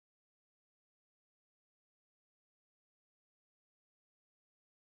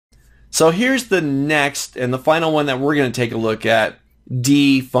So here's the next and the final one that we're going to take a look at,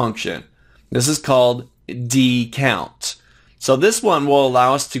 D function. This is called dcount. So this one will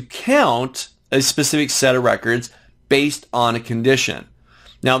allow us to count a specific set of records based on a condition.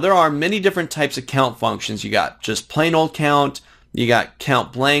 Now there are many different types of count functions. You got just plain old count, you got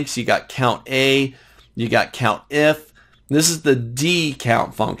count blanks, you got count A, you got count if. This is the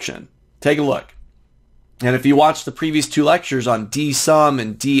dcount function. Take a look. And if you watch the previous two lectures on dsum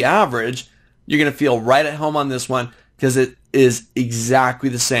and daverage, you're going to feel right at home on this one because it is exactly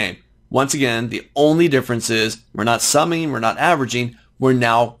the same. Once again, the only difference is we're not summing, we're not averaging, we're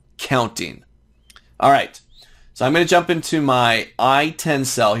now counting. All right, so I'm going to jump into my I-10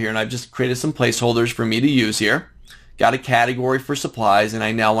 cell here, and I've just created some placeholders for me to use here. Got a category for supplies, and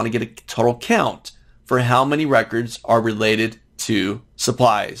I now want to get a total count for how many records are related to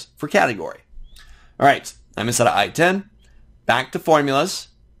supplies for category. All right, I'm inside of I-10, back to formulas,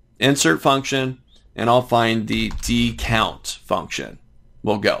 insert function, and I'll find the dcount function.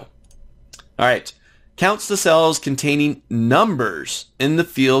 We'll go. All right, counts the cells containing numbers in the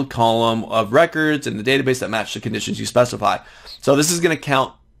field column of records in the database that match the conditions you specify. So this is going to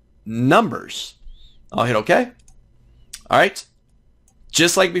count numbers. I'll hit OK. All right,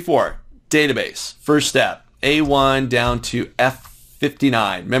 just like before, database, first step, A1 down to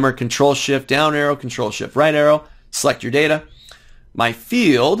F59. Remember, Control-Shift down arrow, Control-Shift right arrow, select your data. My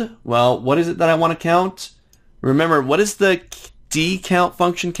field, well, what is it that I want to count? Remember, what is the dcount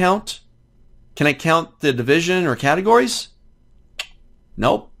function count? Can I count the division or categories?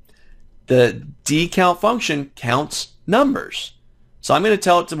 Nope. The dcount function counts numbers. So I'm going to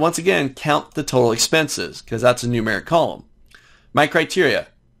tell it to, once again, count the total expenses because that's a numeric column. My criteria.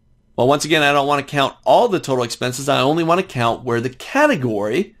 Well, once again, I don't want to count all the total expenses. I only want to count where the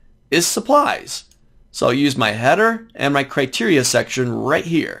category is supplies. So I'll use my header and my criteria section right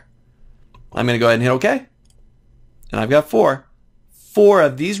here. I'm going to go ahead and hit OK. And I've got 4. 4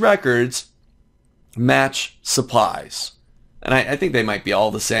 of these records match supplies. And I think they might be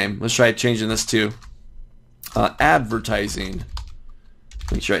all the same. Let's try changing this to advertising.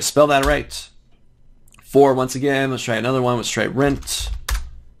 Make sure I spell that right. 4 once again. Let's try another one. Let's try rent.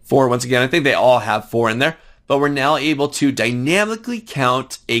 4 once again. I think they all have 4 in there. But we're now able to dynamically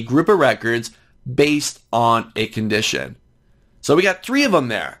count a group of records based on a condition. So we got 3 of them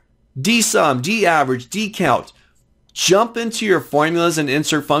there. dsum, daverage, dcount. Jump into your formulas and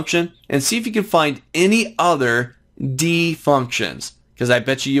insert function and see if you can find any other D functions, because I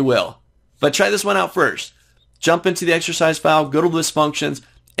bet you will. But try this one out first. Jump into the exercise file, go to list functions,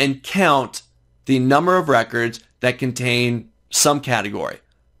 and count the number of records that contain some category,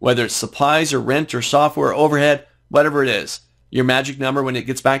 whether it's supplies or rent or software or overhead, whatever it is. Your magic number when it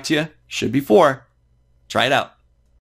gets back to you should be 4. Try it out.